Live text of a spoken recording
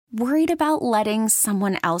Worried about letting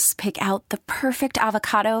someone else pick out the perfect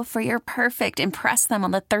avocado for your perfect impress them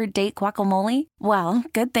on the third date guacamole? Well,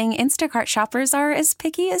 good thing Instacart shoppers are as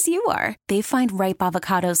picky as you are. They find ripe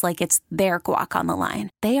avocados like it's their guac on the line.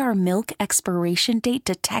 They are milk expiration date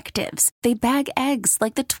detectives. They bag eggs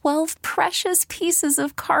like the 12 precious pieces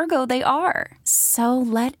of cargo they are. So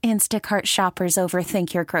let Instacart shoppers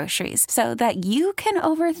overthink your groceries so that you can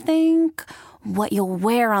overthink what you'll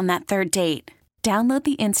wear on that third date. Download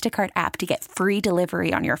the Instacart app to get free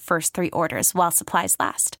delivery on your first 3 orders while supplies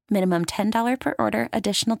last. Minimum $10 per order.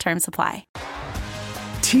 Additional terms apply.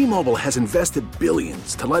 T-Mobile has invested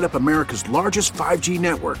billions to light up America's largest 5G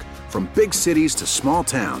network, from big cities to small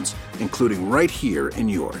towns, including right here in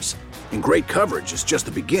yours. And great coverage is just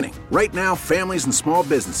the beginning. Right now, families and small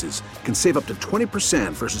businesses can save up to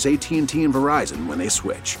 20% versus AT&T and Verizon when they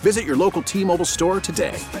switch. Visit your local T-Mobile store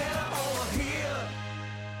today.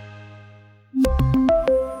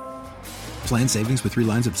 Plan savings with 3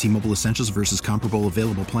 lines of T-Mobile Essentials versus comparable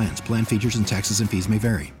available plans. Plan features and taxes and fees may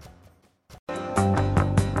vary.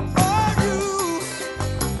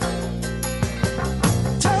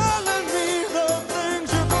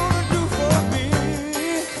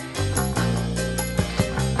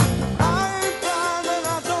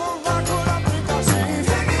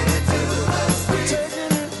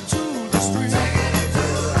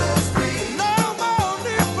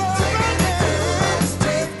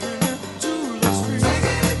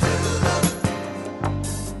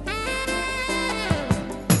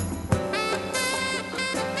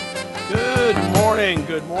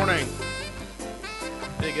 Good morning.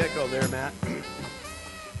 Big echo there, Matt.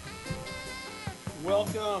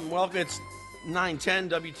 Welcome. It's 910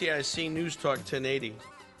 WTIC News Talk 1080.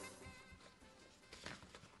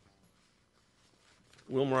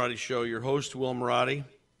 Will Marotti Show. Your host, Will Marotti.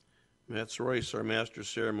 Matt Royce, our master of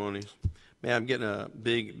ceremonies. Man, I'm getting a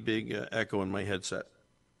big echo in my headset.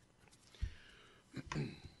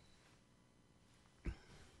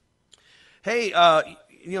 Hey,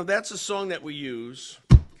 that's a song that we use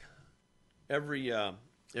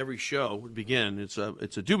every show would begin. It's a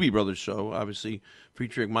Doobie Brothers show, obviously,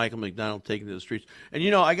 featuring Michael McDonald taking to the streets. And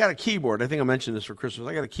I got a keyboard. I think I mentioned this for Christmas.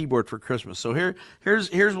 I got a keyboard for Christmas. So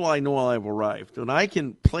here's why I know I've arrived. When I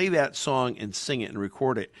can play that song and sing it and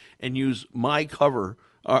record it and use my cover,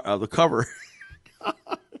 the cover.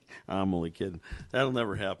 I'm only kidding. That'll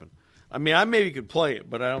never happen. I mean, I maybe could play it,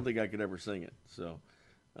 but I don't think I could ever sing it. So,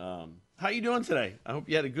 how you doing today? I hope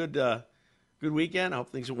you had a good weekend. I hope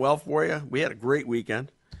things are well for you. We had a great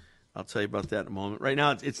weekend. I'll tell you about that in a moment. Right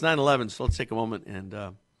now, it's 9/11, so let's take a moment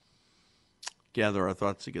and gather our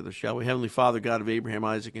thoughts together, shall we? Heavenly Father, God of Abraham,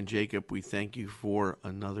 Isaac, and Jacob, we thank you for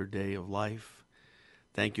another day of life.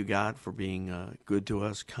 Thank you, God, for being good to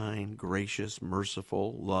us, kind, gracious,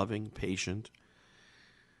 merciful, loving, patient.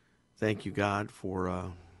 Thank you, God,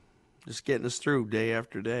 for just getting us through day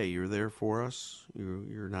after day. You're there for us.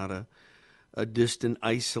 You're not a distant,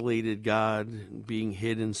 isolated God being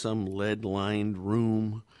hid in some lead-lined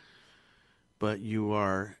room, but you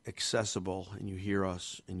are accessible, and you hear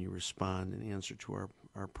us, and you respond and answer to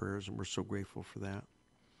our prayers, and we're so grateful for that.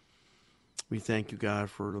 We thank you,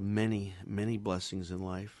 God, for the many, many blessings in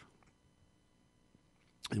life,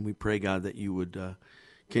 and we pray, God, that you would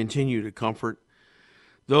continue to comfort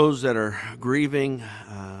those that are grieving.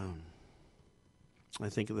 I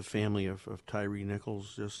think of the family of Tyree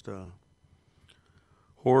Nichols, just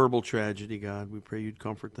horrible tragedy, God. We pray you'd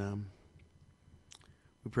comfort them.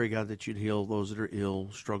 We pray, God, that you'd heal those that are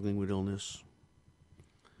ill, struggling with illness,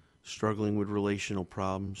 struggling with relational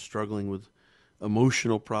problems, struggling with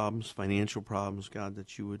emotional problems, financial problems, God,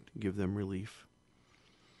 that you would give them relief.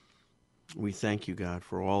 We thank you, God,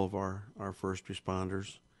 for all of our first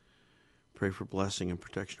responders. Pray for blessing and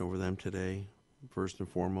protection over them today. First and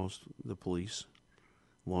foremost, the police,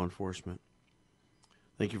 law enforcement.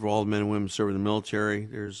 Thank you for all the men and women serving in the military.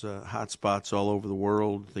 There's hot spots all over the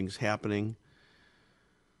world, things happening,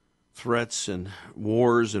 threats and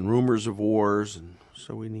wars and rumors of wars, and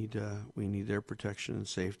so we need their protection and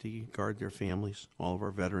safety. Guard their families, all of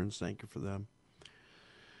our veterans. Thank you for them.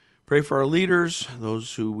 Pray for our leaders,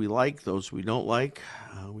 those who we like, those we don't like.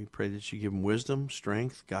 We pray that you give them wisdom,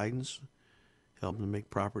 strength, guidance, help them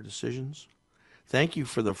make proper decisions. Thank you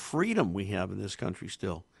for the freedom we have in this country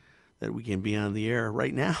still, that we can be on the air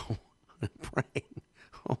right now praying.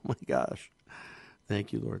 Oh, my gosh.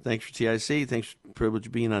 Thank you, Lord. Thanks for TIC. Thanks for the privilege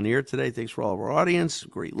of being on the air today. Thanks for all of our audience,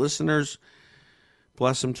 great listeners.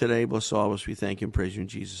 Bless them today. Bless all of us. We thank you and praise you in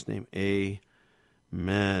Jesus' name.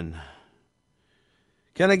 Amen.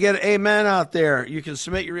 Can I get an amen out there? You can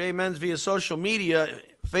submit your amens via social media,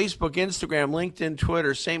 Facebook, Instagram, LinkedIn,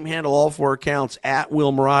 Twitter, same handle, all 4 accounts, at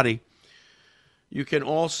Will Marotti. You can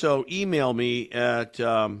also email me at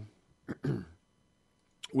Will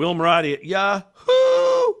Marotti at yahoo.com.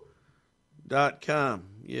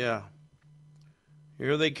 Yeah.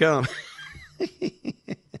 Here they come.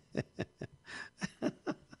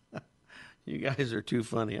 You guys are too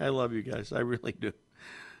funny. I love you guys. I really do.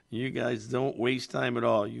 You guys don't waste time at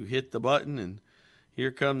all. You hit the button, and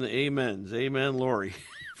here come the amens. Amen, Lori.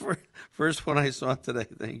 First one I saw today.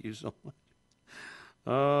 Thank you so much.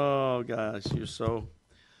 Oh, gosh, you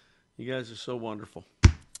guys are so wonderful.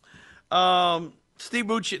 Steve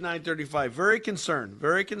Bucci at 935. Very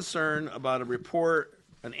concerned about a report,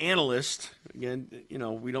 an analyst. Again,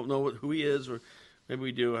 we don't know who he is, or maybe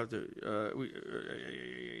we do have to.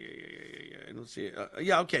 Let's see.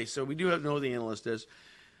 Okay, so we do have to know who the analyst is.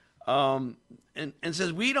 And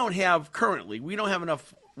says we don't have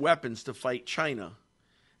enough weapons to fight China.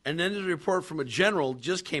 And then there's a report from a general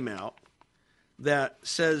just came out that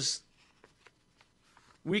says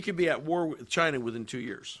we could be at war with China within 2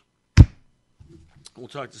 years. We'll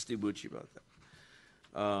talk to Steve Bucci about that.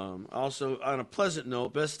 Also, on a pleasant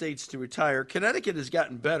note, best states to retire. Connecticut has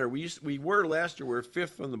gotten better. We were last year. We were 5th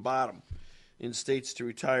from the bottom in states to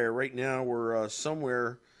retire. Right now, we're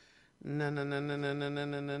somewhere. Where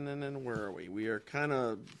are we? We are kind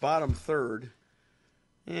of bottom 3rd.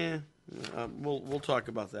 We'll talk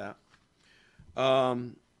about that.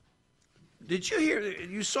 Did you hear?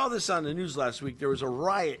 You saw this on the news last week. There was a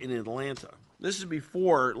riot in Atlanta. This is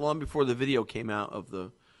long before the video came out of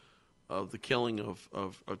the killing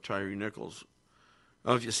of Tyree Nichols. I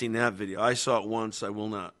don't know if you've seen that video. I saw it once. There will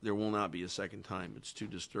not be a second time. It's too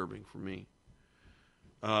disturbing for me.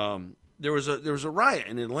 There was a riot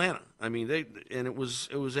in Atlanta. I mean, it was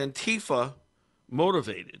Antifa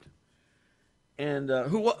motivated. And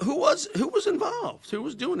who was involved? Who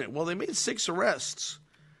was doing it? Well, they made 6 arrests.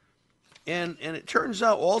 And it turns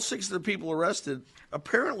out all 6 of the people arrested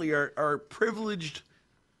apparently are privileged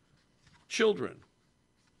children.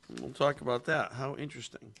 We'll talk about that. How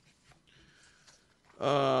interesting.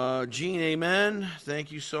 Gene, amen.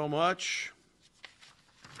 Thank you so much.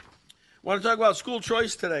 Want to talk about school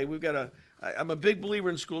choice today. I'm a big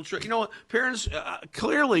believer in school choice. You know what? Parents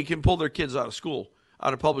clearly can pull their kids out of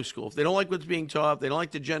public school. If they don't like what's being taught, if they don't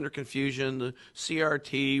like the gender confusion, the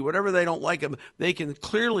CRT, whatever they don't like them, they can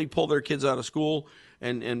clearly pull their kids out of school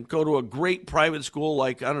and go to a great private school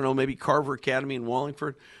like, I don't know, maybe Carver Academy in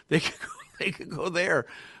Wallingford. They could go there.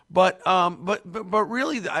 But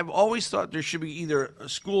really, I've always thought there should be either a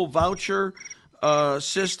school voucher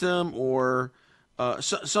system or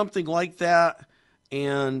something like that.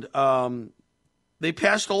 And they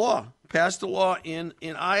passed a law in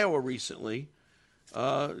Iowa recently.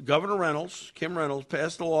 Governor Kim Reynolds,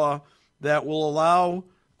 passed a law that will allow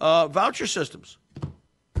voucher systems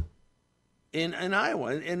in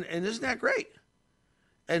Iowa. And isn't that great?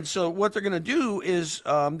 And so what they're going to do is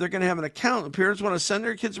they're going to have an account. The parents want to send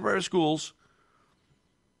their kids to private schools.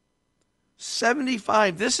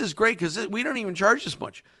 This is great because we don't even charge this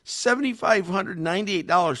much.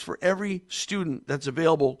 $7,598 for every student that's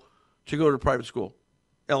available to go to private school,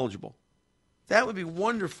 eligible. That would be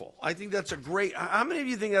wonderful. I think that's a great. How many of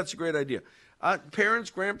you think that's a great idea? Parents,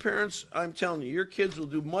 grandparents, I'm telling you, your kids will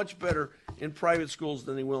do much better in private schools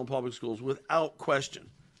than they will in public schools, without question.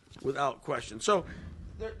 Without question. So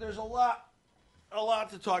there's a lot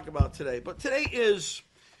to talk about today. But today is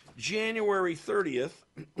January 30th.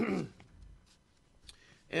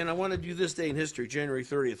 And I want to do this day in history, January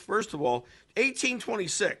 30th. First of all,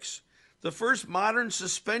 1826, the first modern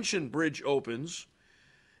suspension bridge opens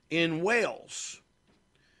in Wales,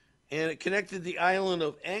 and it connected the island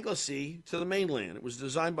of Anglesey to the mainland. It was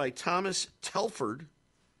designed by Thomas Telford,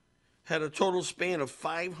 had a total span of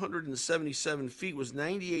 577 feet, was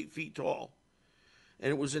 98 feet tall, and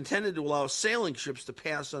it was intended to allow sailing ships to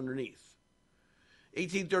pass underneath.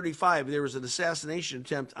 1835, there was an assassination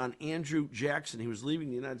attempt on Andrew Jackson. He was leaving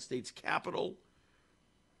the United States Capitol,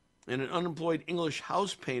 and an unemployed English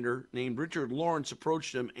house painter named Richard Lawrence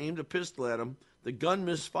approached him, aimed a pistol at him. The gun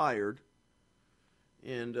misfired,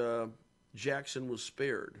 and Jackson was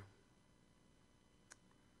spared.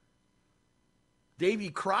 Davy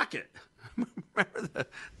Crockett. Remember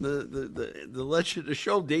the legend, the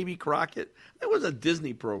show Davy Crockett? That was a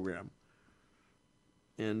Disney program.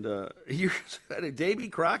 And Davy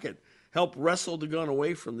Crockett helped wrestle the gun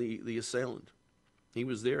away from the assailant. He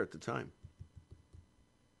was there at the time.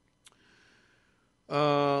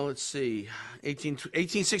 Let's see.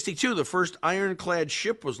 1862, the first ironclad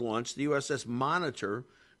ship was launched, the USS Monitor,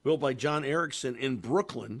 built by John Erickson in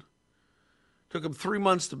Brooklyn. Took him 3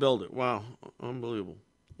 months to build it. Wow, unbelievable.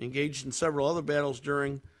 engaged in several other battles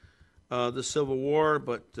during the Civil War,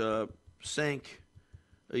 but sank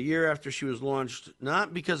a year after she was launched,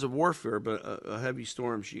 not because of warfare, but a heavy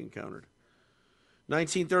storm she encountered.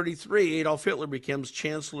 1933, Adolf Hitler becomes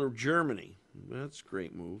Chancellor of Germany. That's a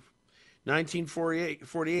great move.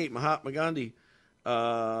 1948, Mahatma Gandhi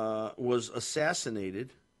was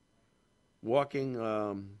assassinated walking.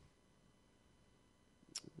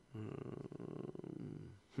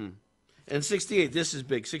 And 68, this is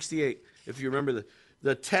big. 68, if you remember,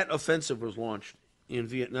 the Tet Offensive was launched in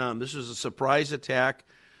Vietnam. This was a surprise attack.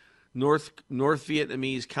 North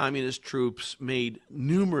Vietnamese communist troops made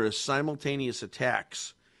numerous simultaneous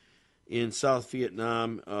attacks in South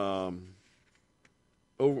Vietnam.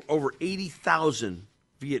 Over 80,000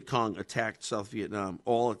 Viet Cong attacked South Vietnam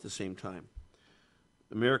all at the same time.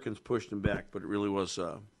 Americans pushed them back, but it really was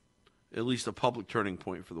at least a public turning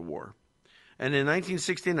point for the war. And in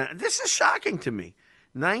 1969, this is shocking to me,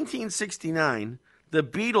 1969, the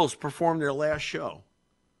Beatles performed their last show.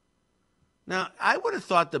 Now, I would have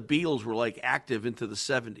thought the Beatles were like active into the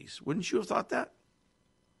 70s. Wouldn't you have thought that?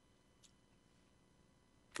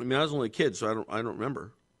 I mean, I was only a kid, so I don't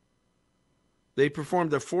remember. They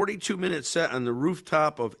performed a 42-minute set on the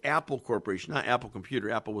rooftop of Apple Corporation, not Apple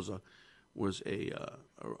Computer. Apple was a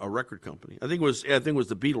record company. I think it was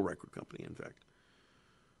the Beatle record company, in fact.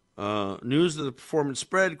 News of the performance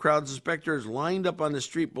spread. Crowds of spectators lined up on the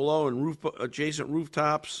street below and adjacent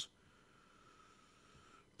rooftops.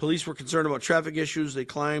 Police were concerned about traffic issues. They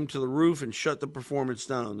climbed to the roof and shut the performance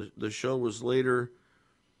down. The show was later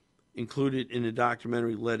included in the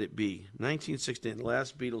documentary Let It Be. 1969, the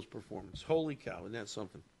last Beatles performance. Holy cow, isn't that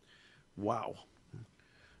something? Wow.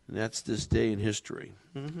 And that's this day in history.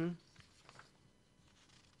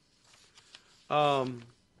 I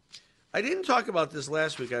didn't talk about this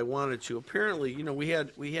last week. I wanted to. Apparently, we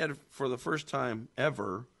had for the first time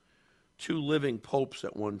ever 2 living popes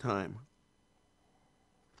at one time.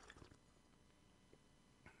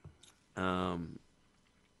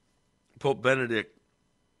 Pope Benedict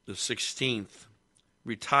the 16th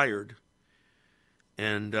retired,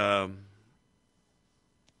 and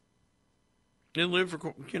he lived for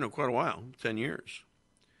quite a while, 10 years.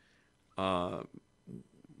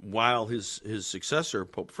 While his successor,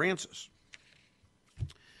 Pope Francis.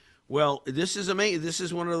 Well, this is amazing. This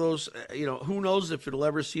is one of those, who knows if it'll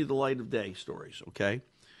ever see the light of day stories, okay?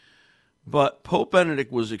 But Pope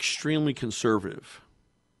Benedict was extremely conservative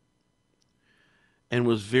and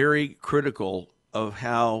was very critical of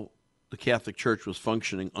how the Catholic Church was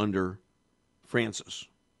functioning under Francis.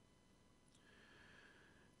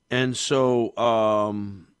 And so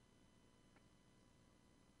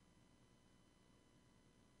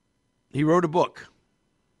he wrote a book.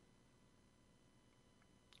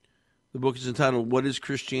 The book is entitled What is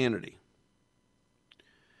Christianity?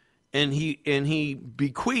 And he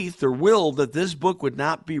bequeathed or willed that this book would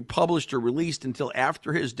not be published or released until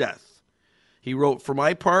after his death. He wrote, "For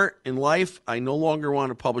my part in life, I no longer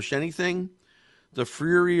want to publish anything. The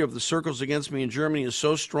fury of the circles against me in Germany is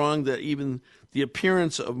so strong that even the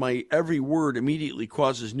appearance of my every word immediately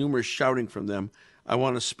causes numerous shouting from them. I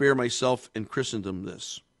want to spare myself and Christendom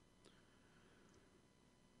this."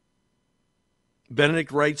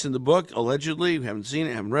 Benedict writes in the book, allegedly, we haven't seen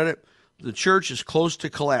it, haven't read it, the church is close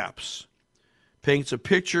to collapse. Paints a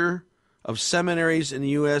picture of seminaries in the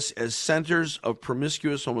U.S. as centers of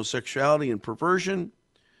promiscuous homosexuality and perversion.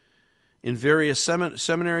 In various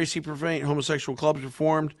seminaries, he proclaimed homosexual clubs were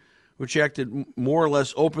formed, which acted more or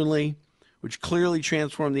less openly, which clearly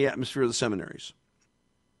transformed the atmosphere of the seminaries.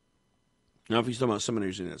 Now, if he's talking about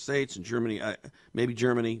seminaries in the United States and Germany, maybe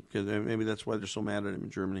Germany, because maybe that's why they're so mad at him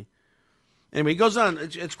in Germany. Anyway, he goes on.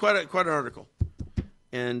 It's quite an article.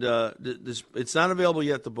 And it's not available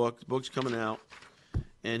yet, the book. The book's coming out.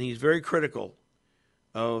 And he's very critical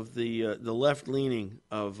of the left leaning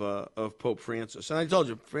of Pope Francis. And I told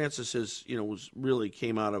you, Francis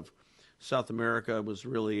came out of South America, was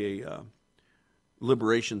really a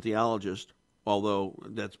liberation theologist, although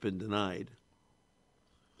that's been denied.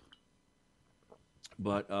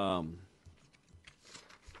 But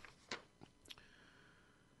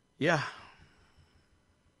yeah.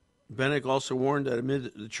 Benedict also warned that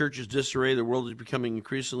amid the church's disarray, the world is becoming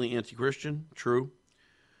increasingly anti-Christian. True.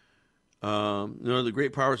 The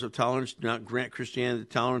great powers of tolerance do not grant Christianity the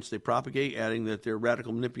tolerance they propagate, adding that their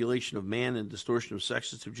radical manipulation of man and distortion of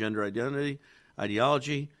sexist of gender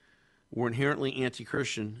ideology were inherently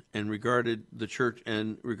anti-Christian and regarded the church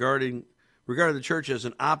as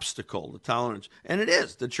an obstacle to tolerance. And it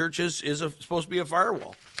is. The church is supposed to be a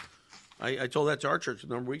firewall. I told that to our church a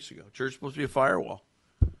number of weeks ago. Church is supposed to be a firewall.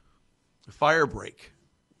 A fire break.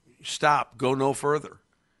 Stop. Go no further.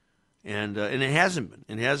 And it hasn't been.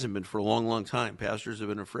 It hasn't been for a long, long time. Pastors have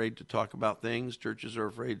been afraid to talk about things. Churches are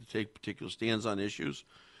afraid to take particular stands on issues,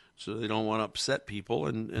 so they don't want to upset people.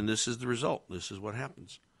 And this is the result. This is what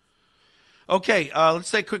happens. Okay, let's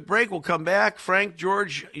take a quick break. We'll come back. Frank,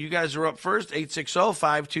 George, you guys are up first.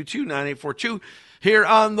 860-522-9842 here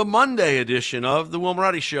on the Monday edition of The Will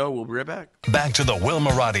Marotti Show. We'll be right back. Back to The Will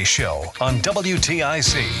Marotti Show on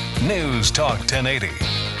WTIC News Talk 1080.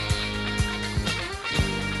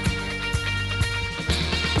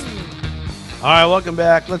 All right, welcome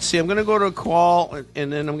back. Let's see. I'm going to go to a call,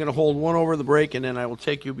 and then I'm going to hold one over the break, and then I will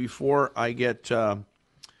take you before I get Steve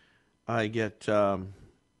Bucci at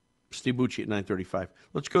 9:35.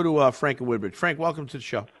 Let's go to Frank and Woodbridge. Frank, welcome to the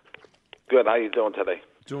show. Good. How you doing today?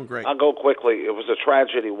 Doing great. I'll go quickly. It was a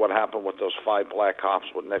tragedy what happened with those 5 black cops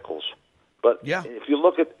with Nichols. But yeah. if you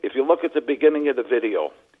look at the beginning of the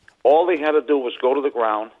video, all he had to do was go to the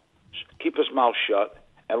ground, keep his mouth shut,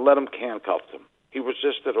 and let him handcuff him. He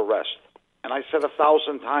resisted arrest. And I said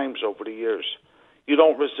 1,000 times over the years, you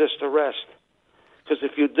don't resist arrest. Because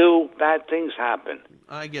if you do, bad things happen.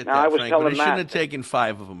 I get now, that, I was Frank, telling but he shouldn't Matt, have taken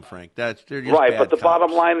 5 of them, Frank. They're just right, bad but the cops.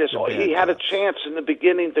 bottom line is They're he had a cops. chance in the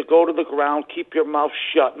beginning to go to the ground, keep your mouth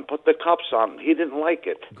shut, and put the cuffs on him. He didn't like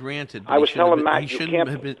it. Granted, but I was telling Matt, Matt, you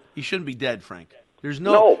can't. He shouldn't be dead, Frank. There's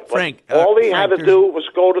No, Frank. all he Frank, had to do was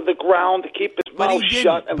go to the ground to keep his But mouth he didn't.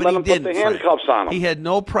 shut and But let he him put didn't, the Frank. handcuffs on him. He had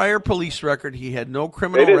no prior police record. He had no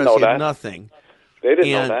criminal They didn't arrest. know He had that. nothing. They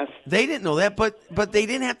didn't know And that. They didn't know that, but they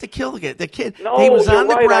didn't have to kill the kid. No, he was you're on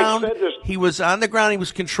the right. I ground. said there's- He was on the ground. He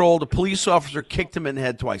was controlled. A police officer kicked him in the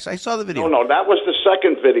head twice. I saw the video. No, that was the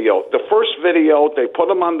second video. The first video, they put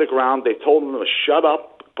him on the ground. They told him to shut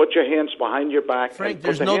up, put your hands behind your back. Frank, and put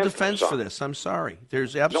there's the no handcuffs defense on. for this. I'm sorry.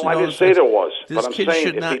 There's No, absolutely I no didn't say defense. there was. This but I'm kid saying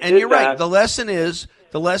should if not. he And did you're right. that- The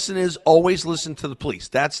lesson is always listen to the police.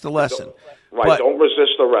 That's the lesson. Right, But, don't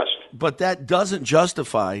resist arrest. but that doesn't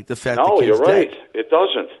justify the fact No, the you're kid's right. dead. It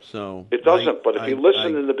doesn't. So It doesn't. But if he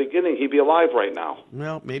listened in the beginning, he'd be alive right now.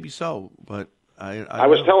 well, maybe so. But I was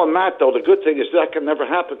don't know. telling Matt, though, the good thing is that can never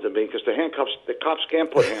happen to me because the cops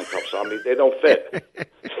can't put handcuffs on me. They don't fit.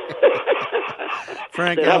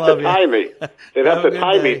 Frank, They'd I have love to you. tie me. They'd Have have a to good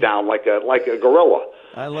tie day. me down like a gorilla.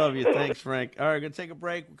 I love you. Thanks, Frank. All right, going to take a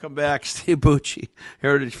break. We'll come back. Steve Bucci,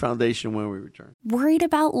 Heritage Foundation, when we return. Worried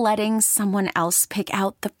about letting someone else pick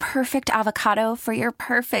out the perfect avocado for your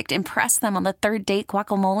perfect impress them on the third date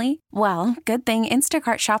guacamole? Well, good thing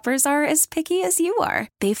Instacart shoppers are as picky as you are.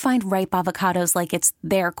 They find ripe avocados like it's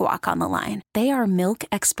their guac on the line. They are milk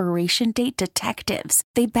expiration date detectives.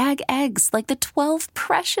 They bag eggs like the 12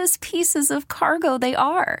 precious pieces of cargo they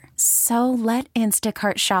are. So let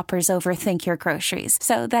Instacart shoppers overthink your groceries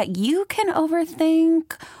so that you can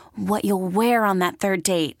overthink what you'll wear on that third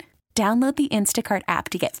date. Download the Instacart app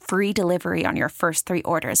to get free delivery on your first 3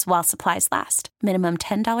 orders while supplies last. Minimum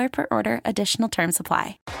 $10 per order. Additional terms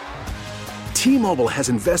apply. T-Mobile has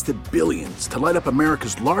invested billions to light up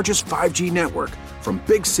America's largest 5G network, from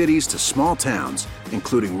big cities to small towns,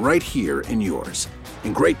 including right here in yours.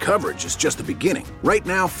 And great coverage is just the beginning. Right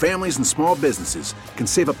now, families and small businesses can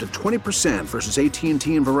save up to 20% versus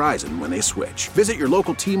AT&T and Verizon when they switch. Visit your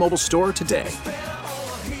local T-Mobile store today.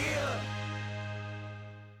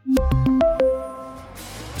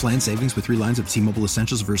 Plan savings with 3 lines of T-Mobile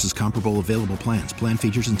Essentials versus comparable available plans. Plan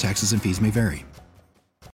features and taxes and fees may vary.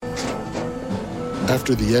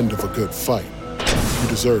 After the end of a good fight, you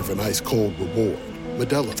deserve an ice-cold reward.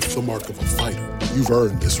 Modelo is the mark of a fighter. You've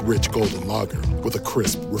earned this rich golden lager with a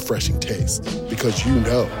crisp, refreshing taste. Because you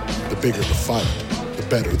know, the bigger the fight, the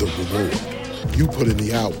better the reward. You put in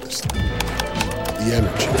the hours, the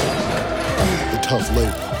energy, the tough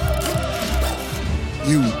labor.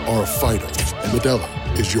 You are a fighter, and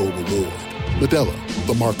Modelo is your reward. Modelo,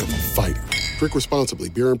 the mark of a fighter. Drink responsibly.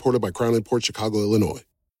 Beer imported by Crown Imports, Chicago, Illinois.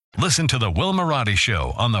 Listen to The Will Marotti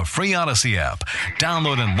Show on the free Odyssey app.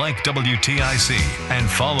 Download and like WTIC and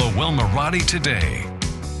follow Will Marotti today.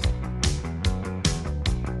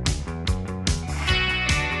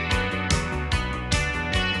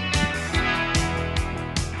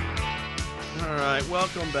 All right,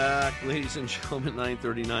 welcome back, ladies and gentlemen.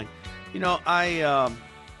 9:39. You know, I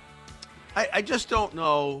just don't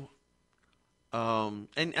know. I'm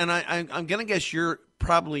gonna guess you're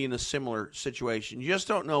probably in a similar situation. You just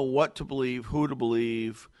don't know what to believe, who to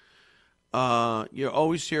believe. You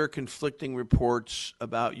always hear conflicting reports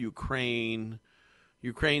about Ukraine.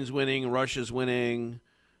 Ukraine's winning, Russia's winning.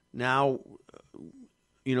 Now,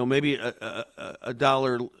 maybe a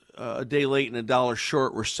dollar a day late and a dollar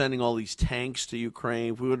short. We're sending all these tanks to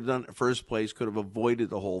Ukraine. If we would have done it in the first place, could have avoided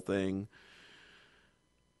the whole thing.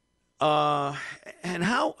 And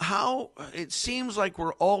how it seems like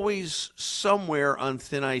we're always somewhere on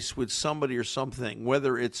thin ice with somebody or something,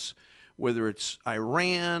 whether it's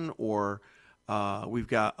Iran or we've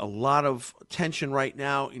got a lot of tension right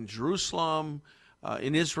now in Jerusalem,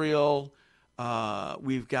 in Israel.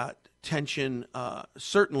 We've got tension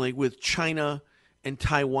certainly with China and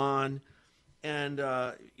Taiwan. And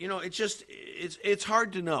it's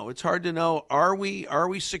hard to know. It's hard to know. Are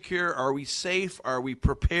we secure? Are we safe? Are we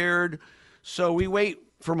prepared? So we wait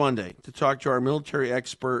for Monday to talk to our military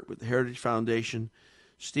expert with the Heritage Foundation,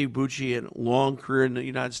 Steve Bucci, and a long career in the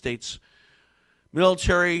United States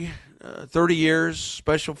military, 30 years,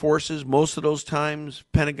 Special Forces, most of those times,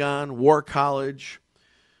 Pentagon, War College,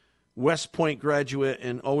 West Point graduate,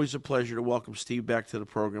 and always a pleasure to welcome Steve back to the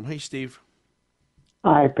program. Hey, Steve.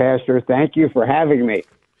 Hi, Pastor. Thank you for having me.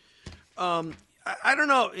 I don't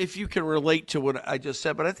know if you can relate to what I just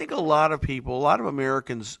said, but I think a lot of people, a lot of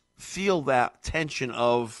Americans feel that tension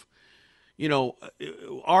of,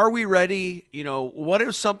 are we ready? What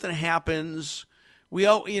if something happens?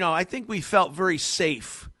 I think we felt very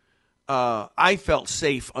safe. I felt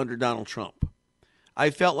safe under Donald Trump. I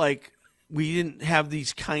felt like we didn't have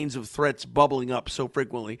these kinds of threats bubbling up so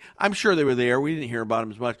frequently. I'm sure they were there. We didn't hear about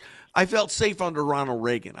them as much. I felt safe under Ronald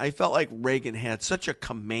Reagan. I felt like Reagan had such a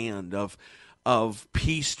command of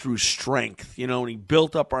peace through strength, and he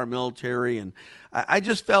built up our military. And I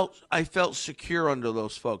felt secure under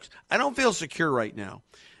those folks. I don't feel secure right now.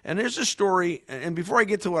 And there's a story, and before I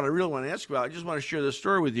get to what I really want to ask you about, I just want to share this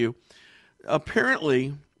story with you.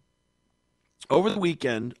 Apparently, over the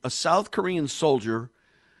weekend, a South Korean soldier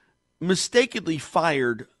mistakenly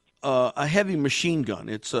fired a heavy machine gun.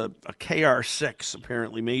 It's a KR-6,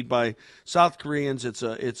 apparently made by South Koreans. It's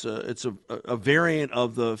a variant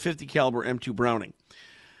of the 50 caliber M2 Browning,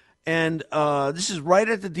 and this is right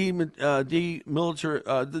at the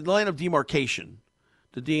line of demarcation,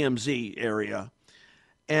 the DMZ area,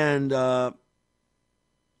 and I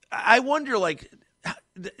wonder,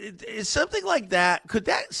 is something like that, could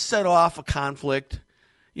that set off a conflict?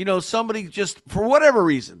 Somebody just, for whatever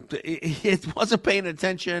reason, it wasn't paying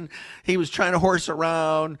attention. He was trying to horse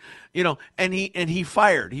around, and he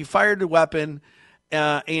fired. He fired the weapon,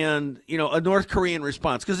 and a North Korean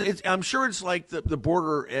response, because I'm sure it's like the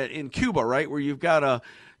border in Cuba, right, where you've got a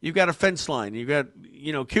fence line. You've got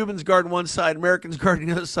Cubans guarding one side, Americans guarding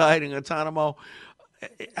the other side, and Guantanamo.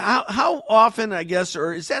 How often, I guess,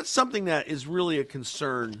 or is that something that is really a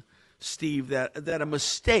concern, Steve, that a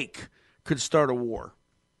mistake could start a war?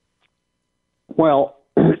 Well,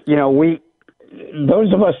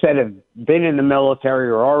 those of us that have been in the military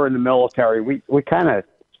or are in the military, we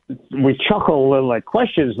chuckle a little at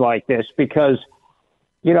questions like this because,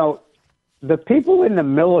 the people in the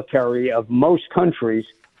military of most countries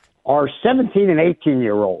are 17 and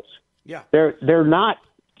 18-year-olds. Yeah. They're not,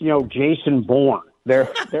 Jason Bourne. They're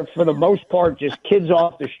for the most part just kids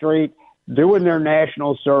off the street doing their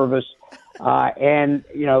national service. And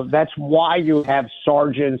that's why you have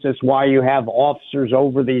sergeants. That's why you have officers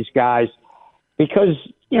over these guys, because,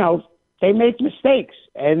 they make mistakes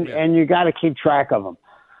and you got to keep track of them.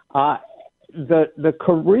 The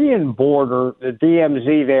Korean border, the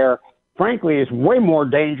DMZ there, frankly, is way more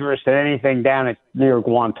dangerous than anything down near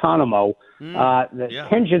Guantanamo. The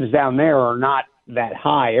tensions down there are not that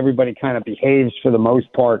high. Everybody kind of behaves for the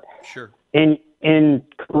most part. Sure. In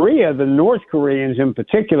Korea, the North Koreans in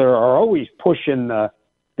particular are always pushing the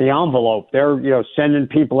envelope. They're, sending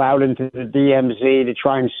people out into the DMZ to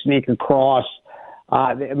try and sneak across.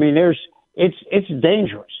 It's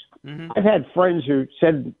dangerous. Mm-hmm. I've had friends who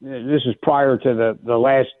said, this is prior to the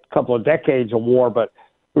last couple of decades of war, but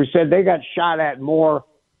who said they got shot at more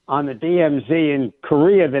on the DMZ in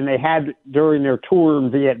Korea than they had during their tour in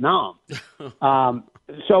Vietnam.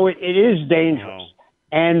 So it is dangerous. Wow.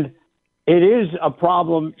 And it is a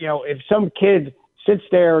problem, if some kid sits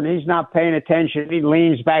there and he's not paying attention, he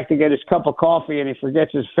leans back to get his cup of coffee and he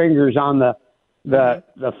forgets his fingers on the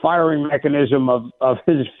firing mechanism of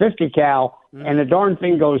his 50 cal, and the darn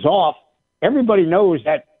thing goes off, everybody knows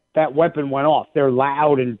that weapon went off. They're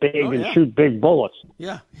loud and big and shoot big bullets.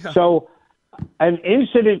 Yeah. So an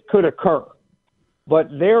incident could occur, but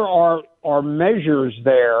there are measures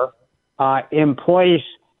there in place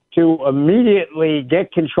to immediately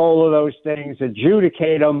get control of those things,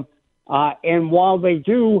 adjudicate them, and while they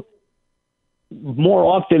do more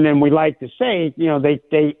often than we like to say,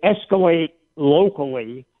 they escalate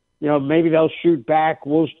locally. Maybe they'll shoot back.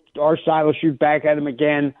 Our side will shoot back at them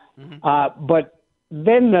again. Mm-hmm. But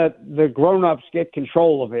then the grown-ups get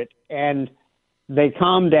control of it, and they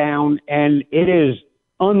calm down, and it is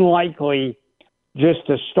unlikely just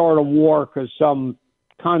to start a war because some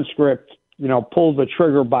conscript, pulled the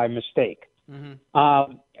trigger by mistake.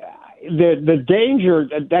 The danger,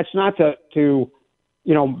 that's not to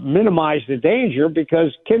minimize the danger,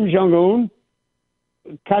 because Kim Jong-un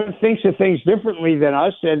kind of thinks of things differently than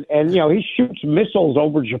us, and he shoots missiles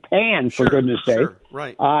over Japan, for goodness sake,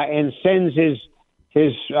 right, and sends his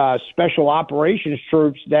special operations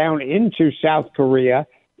troops down into South Korea.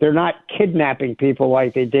 They're not kidnapping people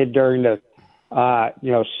like they did during the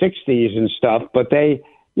 60s and stuff, but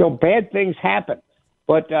bad things happen.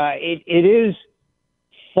 But it is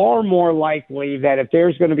far more likely that if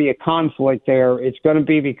there's going to be a conflict there, it's going to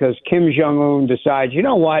be because Kim Jong-un decides, you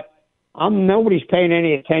know what, nobody's paying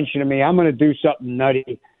any attention to me. I'm going to do something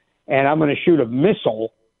nutty, and I'm going to shoot a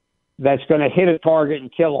missile that's going to hit a target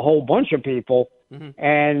and kill a whole bunch of people.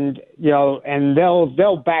 And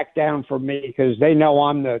they'll back down from me because they know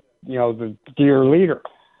I'm the dear leader.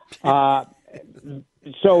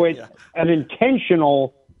 So it's an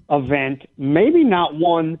intentional event, maybe not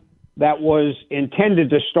one that was intended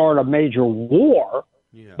to start a major war,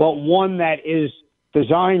 but one that is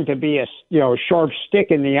designed to be a sharp stick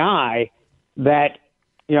in the eye that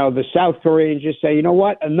the South Koreans just say, you know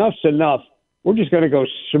what, enough's enough. We're just going to go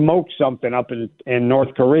smoke something up in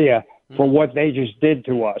North Korea for what they just did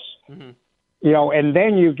to us. And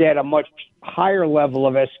then you get a much higher level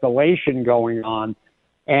of escalation going on,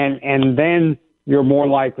 and then you're more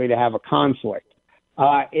likely to have a conflict.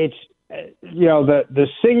 It's the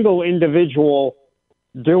single individual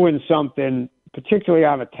doing something, particularly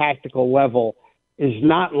on a tactical level, is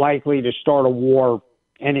not likely to start a war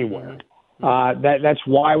anywhere. That's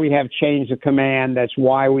why we have chains of command. That's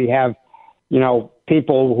why we have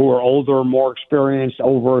people who are older, more experienced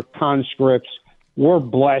over conscripts. We're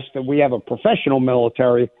blessed that we have a professional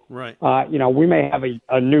military. Right. We may have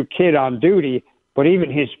a new kid on duty, but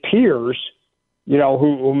even his peers,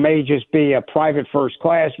 who may just be a private first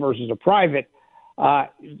class versus a private, they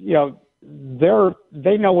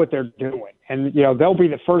know what they're doing. And, they'll be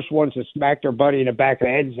the first ones to smack their buddy in the back of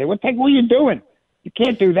the head and say, what the heck were you doing? You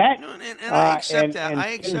can't do that. No, and I accept that. I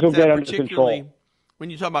accept that, particularly when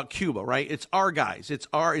you talk about Cuba, right? It's our guys. It's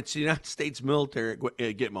the United States military,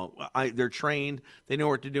 Gitmo. They're trained. They know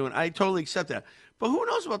what they're doing. I totally accept that. But who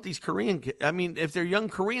knows about these Korean kids? I mean, if they're young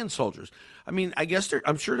Korean soldiers, I guess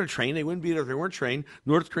I'm sure they're trained. They wouldn't be there if they weren't trained.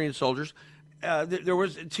 North Korean soldiers. There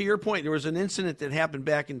was, to your point, there was an incident that happened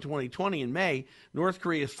back in 2020 in May. North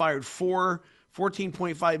Korea fired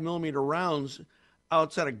 14.5 millimeter rounds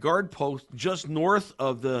outside a guard post just north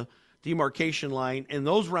of the demarcation line, and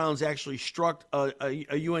those rounds actually struck a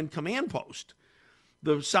UN command post.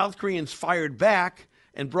 The South Koreans fired back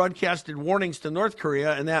and broadcasted warnings to North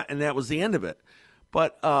Korea, and that was the end of it.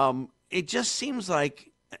 But it just seems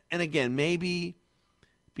like, and again, maybe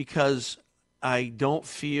because I don't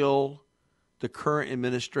feel the current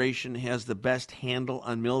administration has the best handle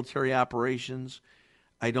on military operations,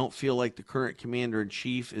 I don't feel like the current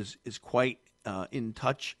commander-in-chief is quite in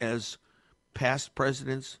touch as past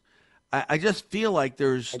presidents. I just feel like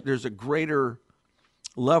there's a greater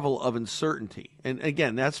level of uncertainty, and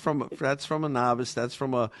again, that's from a novice, that's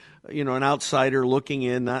from an outsider looking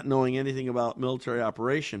in, not knowing anything about military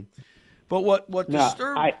operation. But what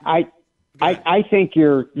disturbed? I think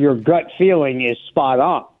your gut feeling is spot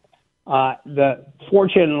on.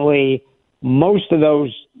 Fortunately, most of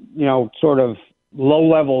those sort of low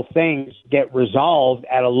level things get resolved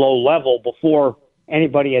at a low level before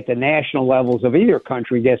anybody at the national levels of either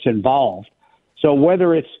country gets involved. So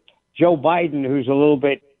whether it's Joe Biden, who's a little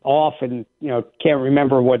bit off and can't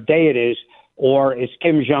remember what day it is, or it's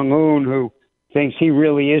Kim Jong-un, who thinks he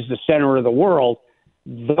really is the center of the world,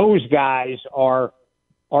 those guys are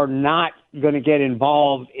not going to get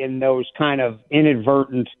involved in those kind of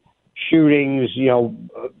inadvertent shootings,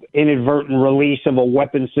 inadvertent release of a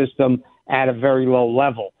weapon system at a very low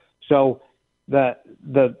level. So the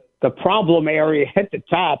problem area at the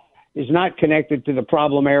top is not connected to the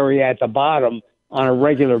problem area at the bottom on a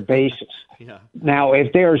regular basis. Yeah. Now,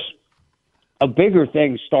 if there's a bigger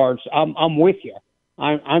thing starts, I'm with you.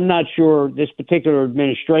 I'm not sure this particular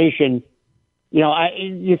administration,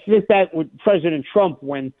 you think that with President Trump,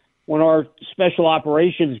 when our special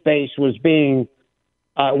operations base was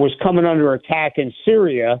coming under attack in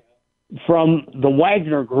Syria from the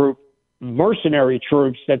Wagner Group mercenary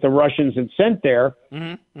troops that the Russians had sent there,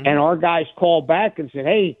 and our guys called back and said,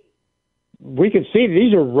 hey, we can see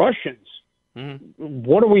these are Russians.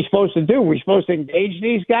 What are we supposed to do? Are we supposed to engage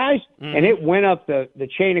these guys? And it went up the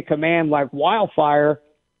chain of command like wildfire.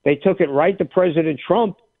 They took it right to President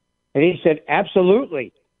Trump, and he said,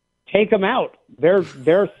 absolutely, take them out. They're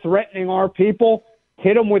threatening our people.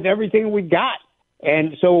 Hit them with everything we got.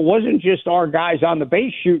 And so it wasn't just our guys on the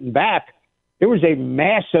base shooting back. There was a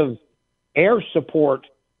massive air support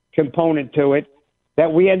component to it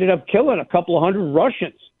that we ended up killing a couple of hundred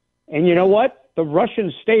Russians. And you know what? The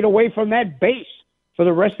Russians stayed away from that base for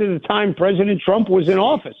the rest of the time President Trump was in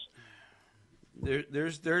office.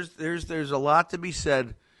 There's a lot to be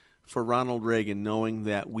said for Ronald Reagan, knowing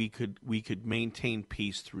that we could maintain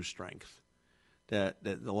peace through strength. That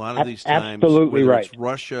a lot of these times, absolutely whether right. it's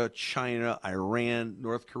Russia, China, Iran,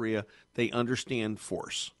 North Korea, they understand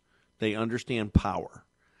force, they understand power,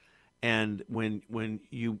 and when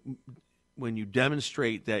you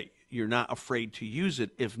demonstrate that you're not afraid to use it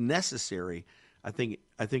if necessary, I think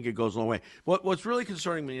it goes a long way. What's really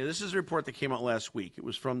concerning me, this is a report that came out last week. It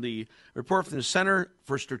was from the report from the Center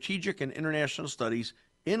for Strategic and International Studies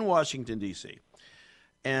in Washington, D.C.,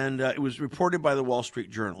 and it was reported by the Wall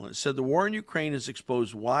Street Journal. It said the war in Ukraine has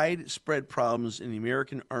exposed widespread problems in the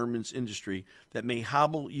American armaments industry that may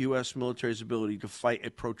hobble U.S. military's ability to fight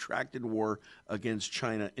a protracted war against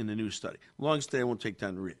China in the new study. Long story, I won't take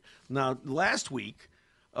time to read it. Now, last week,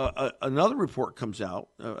 another report comes out,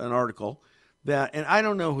 an article, that, and I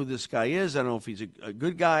don't know who this guy is. I don't know if he's a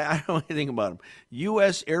good guy. I don't know anything about him.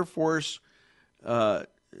 U.S. Air Force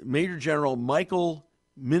Major General Michael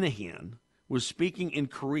Minahan was speaking in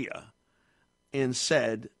Korea and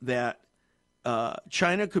said that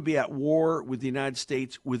China could be at war with the United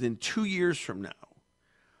States within 2 years from now.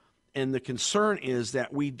 And the concern is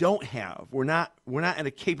that we're not at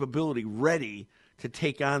a capability ready to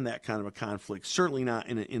take on that kind of a conflict, certainly not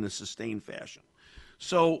in a sustained fashion.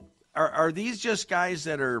 So are these just guys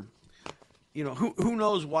that are, who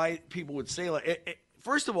knows why people would say like,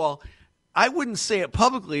 first of all, I wouldn't say it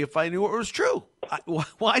publicly if I knew it was true.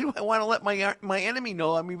 Why do I want to let my enemy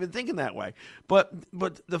know I'm even thinking that way? But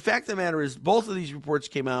the fact of the matter is, both of these reports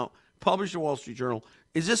came out, published in the Wall Street Journal.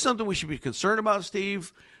 Is this something we should be concerned about,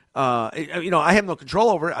 Steve? I have no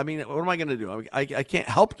control over it. I mean, what am I going to do? I can't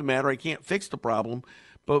help the matter. I can't fix the problem.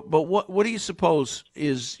 But what do you suppose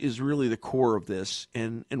is really the core of this,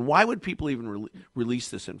 and why would people even release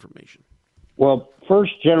this information? Well,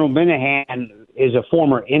 first, General Minahan is a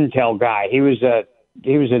former intel guy. He was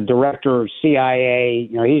a director of CIA.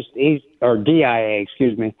 He's or DIA,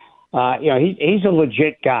 excuse me. He's a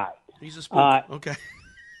legit guy. He's a spook. Okay.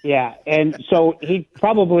 Yeah, and so he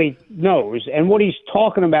probably knows. And what he's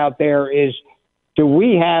talking about there is, do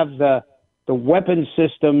we have the weapon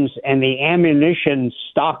systems and the ammunition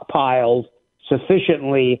stockpiled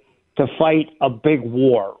sufficiently to fight a big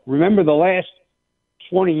war? Remember, the last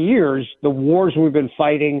 20 years, the wars we've been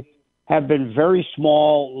fighting have been very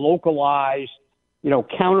small, localized,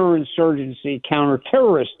 counterinsurgency,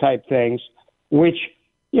 counterterrorist type things, which,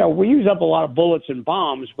 we use up a lot of bullets and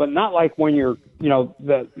bombs, but not like when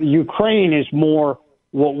the Ukraine is more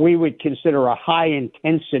what we would consider a high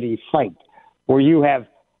intensity fight, where you have,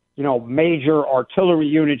 major artillery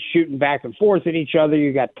units shooting back and forth at each other.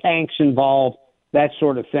 You got tanks involved, that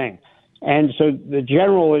sort of thing. And so the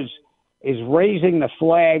general is raising the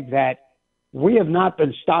flag that we have not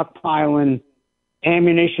been stockpiling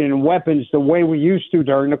ammunition and weapons the way we used to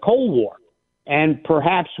during the Cold War. And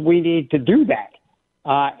perhaps we need to do that.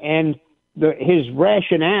 And his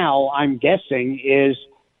rationale, I'm guessing, is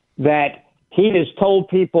that he has told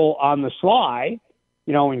people on the sly,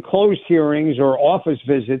 in closed hearings or office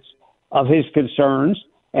visits, of his concerns,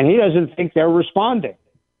 and he doesn't think they're responding.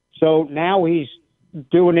 So now he's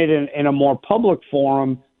doing it in a more public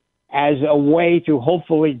forum as a way to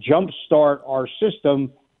hopefully jumpstart our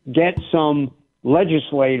system, get some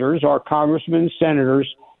legislators, our congressmen,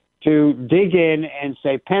 senators, to dig in and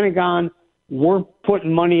say, Pentagon, we're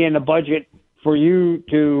putting money in the budget for you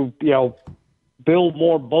to, build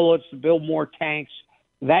more bullets, build more tanks,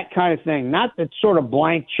 that kind of thing. Not that sort of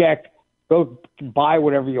blank check, go buy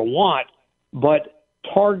whatever you want, but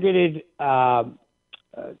targeted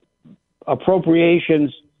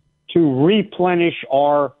appropriations to replenish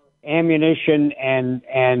our ammunition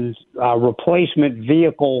and replacement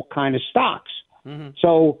vehicle kind of stocks. Mm-hmm.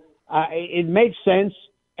 So it makes sense.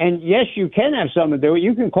 And yes, you can have something to do it.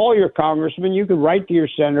 You can call your congressman, you can write to your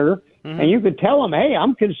senator, and you could tell him, hey,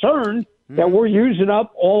 I'm concerned that we're using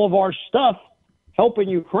up all of our stuff helping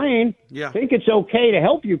Ukraine. Yeah. Think it's okay to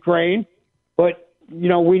help Ukraine, but,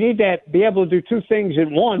 we need to be able to do two things at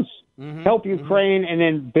once, help Ukraine and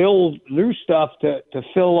then build new stuff to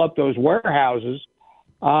fill up those warehouses.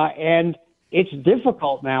 And it's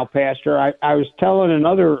difficult now, Pastor. I was telling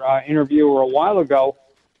another interviewer a while ago,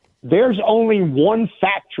 there's only one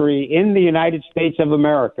factory in the United States of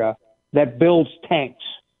America that builds tanks.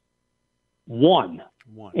 One.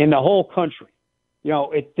 In the whole country.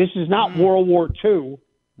 This is not World War II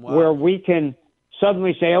where we can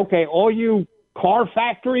suddenly say, okay, all you car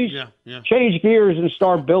factories, change gears and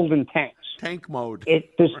start building tanks. Tank mode.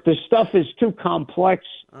 The stuff is too complex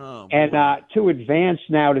and too advanced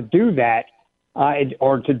now to do that,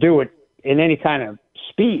 or to do it in any kind of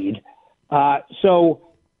speed.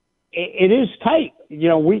 So it is tight.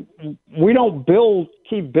 We don't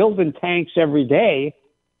keep building tanks every day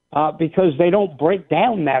because they don't break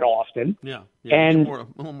down that often. Yeah. And a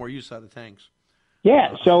little more use out of tanks.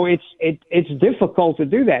 Yeah, so it's difficult to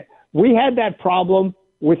do that. We had that problem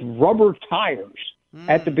with rubber tires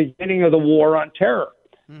at the beginning of the war on terror.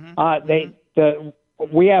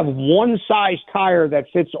 We have one size tire that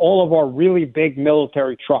fits all of our really big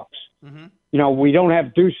military trucks. We don't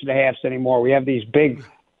have deuce and a halves anymore. We have these big,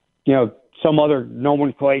 some other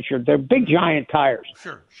nomenclature. They're big, giant tires.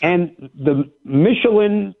 Sure. And the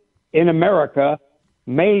Michelin in America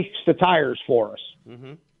makes the tires for us.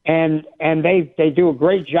 And they do a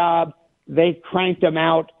great job. They cranked them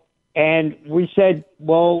out. And we said,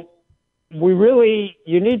 well,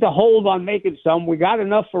 you need to hold on making some. We got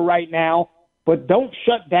enough for right now, but don't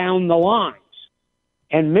shut down the lines.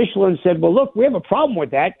 And Michelin said, well, look, we have a problem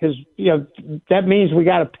with that because, that means we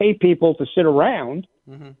got to pay people to sit around.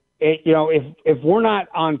 If we're not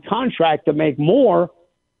on contract to make more,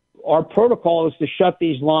 our protocol is to shut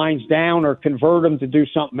these lines down or convert them to do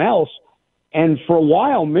something else. And for a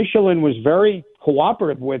while, Michelin was very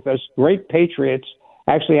cooperative with us, great patriots.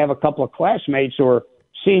 Actually have a couple of classmates who are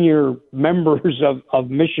senior members of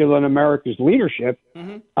Michelin America's leadership,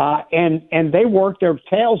 and they worked their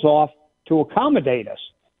tails off to accommodate us.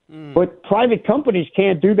 But private companies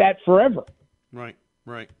can't do that forever. Right.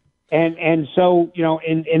 And so,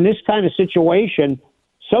 in this kind of situation,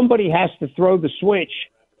 somebody has to throw the switch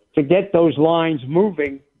to get those lines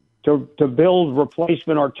moving to build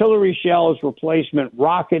replacement artillery shells, replacement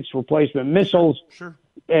rockets, replacement missiles. Sure.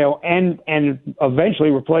 And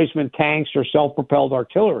eventually replacement tanks or self-propelled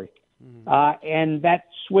artillery. And that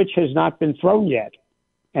switch has not been thrown yet.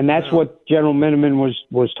 And that's what General Miniman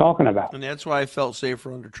was talking about. And that's why I felt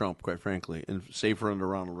safer under Trump, quite frankly, and safer under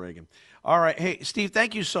Ronald Reagan. All right. Hey, Steve,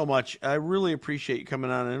 thank you so much. I really appreciate you coming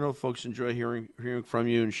on. I know folks enjoy hearing from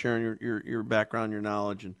you and sharing your background, your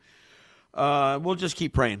knowledge. And we'll just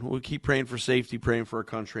keep praying. We'll keep praying for safety, praying for our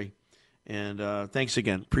country. And thanks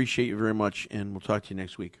again. Appreciate you very much, and we'll talk to you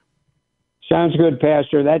next week. Sounds good,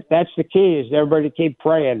 Pastor. That's the key, is everybody to keep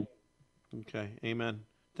praying. Okay, amen.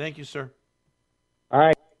 Thank you, sir. All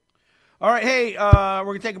right. Hey, we're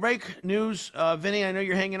going to take a break. News. Vinny, I know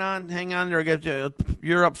you're hanging on. Hang on there.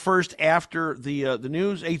 You're up first after the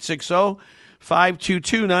news,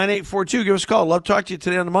 860-522-9842. Give us a call. Love to talk to you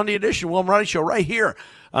today on the Monday edition Will Marotti Show right here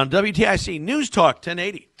on WTIC News Talk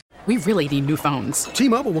 1080. We really need new phones.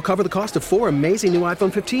 T-Mobile will cover the cost of 4 amazing new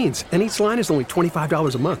iPhone 15s, and each line is only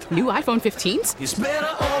 $25 a month. New iPhone 15s? It's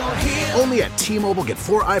better over here. Only at T-Mobile, get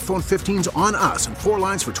 4 iPhone 15s on us and 4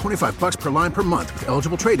 lines for $25 per line per month with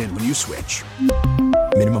eligible trade-in when you switch.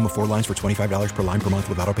 Minimum of 4 lines for $25 per line per month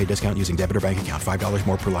with autopay discount using debit or bank account. $5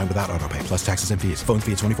 more per line without autopay, plus taxes and fees. Phone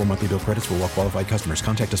fee at 24 monthly bill credits for well-qualified customers.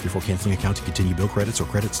 Contact us before canceling account to continue bill credits or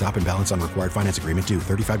credit stop and balance on required finance agreement due.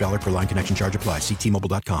 $35 per line connection charge applies. See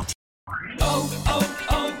T-Mobile.com.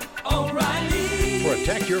 O'Reilly.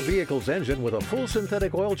 Protect your vehicle's engine with a full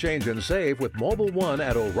synthetic oil change and save with Mobil 1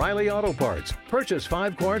 at O'Reilly Auto Parts. Purchase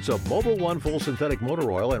 5 quarts of Mobil 1 full synthetic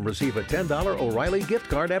motor oil and receive a $10 O'Reilly gift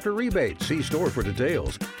card after rebate. See store for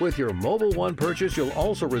details. With your Mobil 1 purchase, you'll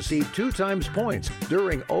also receive 2 times points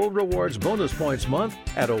during O Rewards Bonus Points Month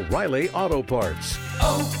at O'Reilly Auto Parts.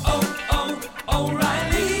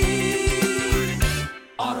 O'Reilly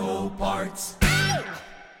Auto Parts.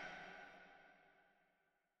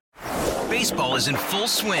 Baseball is in full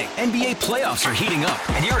swing. NBA playoffs are heating up,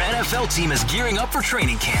 and your NFL team is gearing up for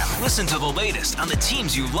training camp. Listen to the latest on the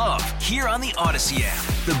teams you love here on the Odyssey app.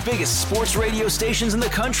 The biggest sports radio stations in the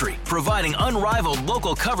country, providing unrivaled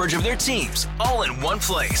local coverage of their teams, all in one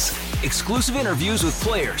place. Exclusive interviews with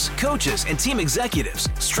players, coaches, and team executives,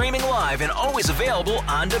 streaming live and always available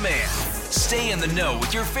on demand. Stay in the know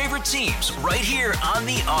with your favorite teams right here on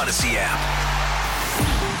the Odyssey app.